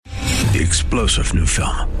The explosive new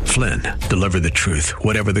film, Flynn, Deliver the Truth,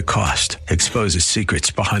 Whatever the Cost, exposes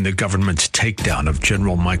secrets behind the government's takedown of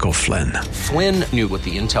General Michael Flynn. Flynn knew what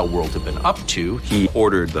the intel world had been up to. He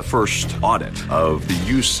ordered the first audit of the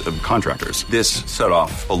use of contractors. This set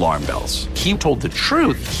off alarm bells. He told the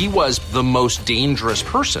truth. He was the most dangerous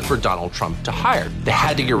person for Donald Trump to hire. They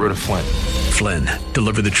had to get rid of Flynn. Flynn,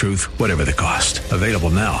 Deliver the Truth, Whatever the Cost. Available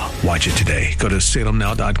now. Watch it today. Go to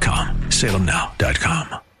salemnow.com.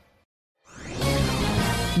 salemnow.com.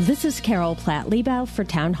 This is Carol Platt Liebau for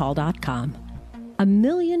townhall.com. 1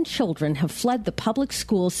 million children have fled the public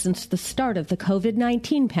schools since the start of the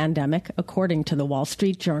COVID-19 pandemic, according to the Wall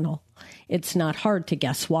Street Journal. It's not hard to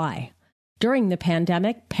guess why. During the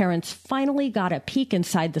pandemic, parents finally got a peek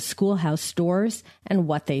inside the schoolhouse doors, and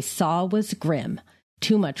what they saw was grim.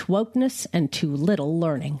 Too much wokeness and too little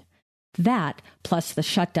learning. That, plus the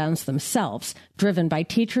shutdowns themselves, driven by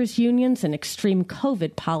teachers' unions and extreme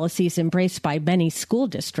COVID policies embraced by many school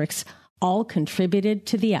districts, all contributed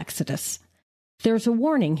to the exodus. There's a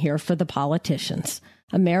warning here for the politicians.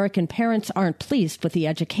 American parents aren't pleased with the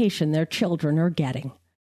education their children are getting.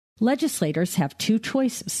 Legislators have two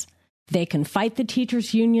choices. They can fight the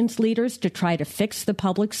teachers' unions' leaders to try to fix the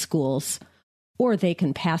public schools, or they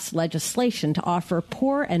can pass legislation to offer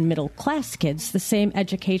poor and middle-class kids the same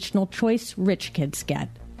educational choice rich kids get.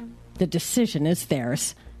 The decision is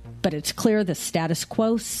theirs, but it's clear the status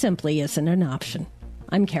quo simply isn't an option.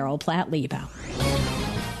 I'm Carol Platt Liebau.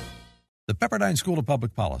 The Pepperdine School of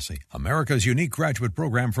Public Policy, America's unique graduate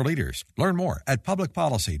program for leaders. Learn more at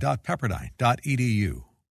publicpolicy.pepperdine.edu.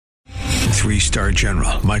 3-star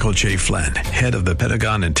General Michael J. Flynn, head of the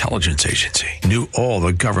Pentagon Intelligence Agency, knew all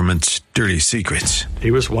the government's dirty secrets.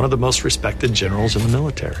 He was one of the most respected generals in the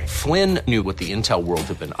military. Flynn knew what the intel world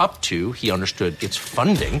had been up to. He understood its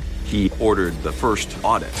funding. He ordered the first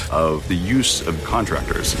audit of the use of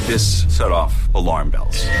contractors. This set off alarm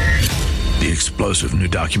bells. The explosive new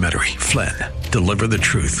documentary, Flynn, Deliver the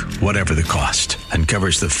Truth, Whatever the Cost,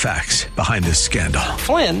 uncovers the facts behind this scandal.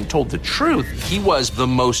 Flynn told the truth. He was the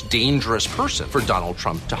most dangerous person for Donald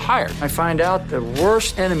Trump to hire. I find out the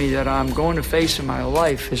worst enemy that I'm going to face in my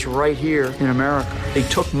life is right here in America. They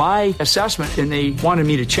took my assessment and they wanted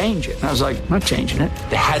me to change it. And I was like, I'm not changing it.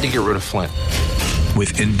 They had to get rid of Flynn.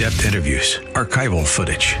 With in-depth interviews, archival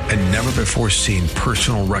footage, and never-before-seen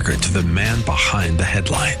personal records of the man behind the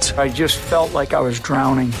headlines. I just felt like I was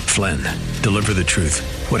drowning. Flynn, Deliver the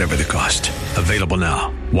Truth, Whatever the Cost. Available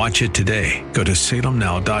now. Watch it today. Go to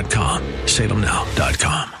salemnow.com.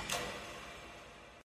 salemnow.com.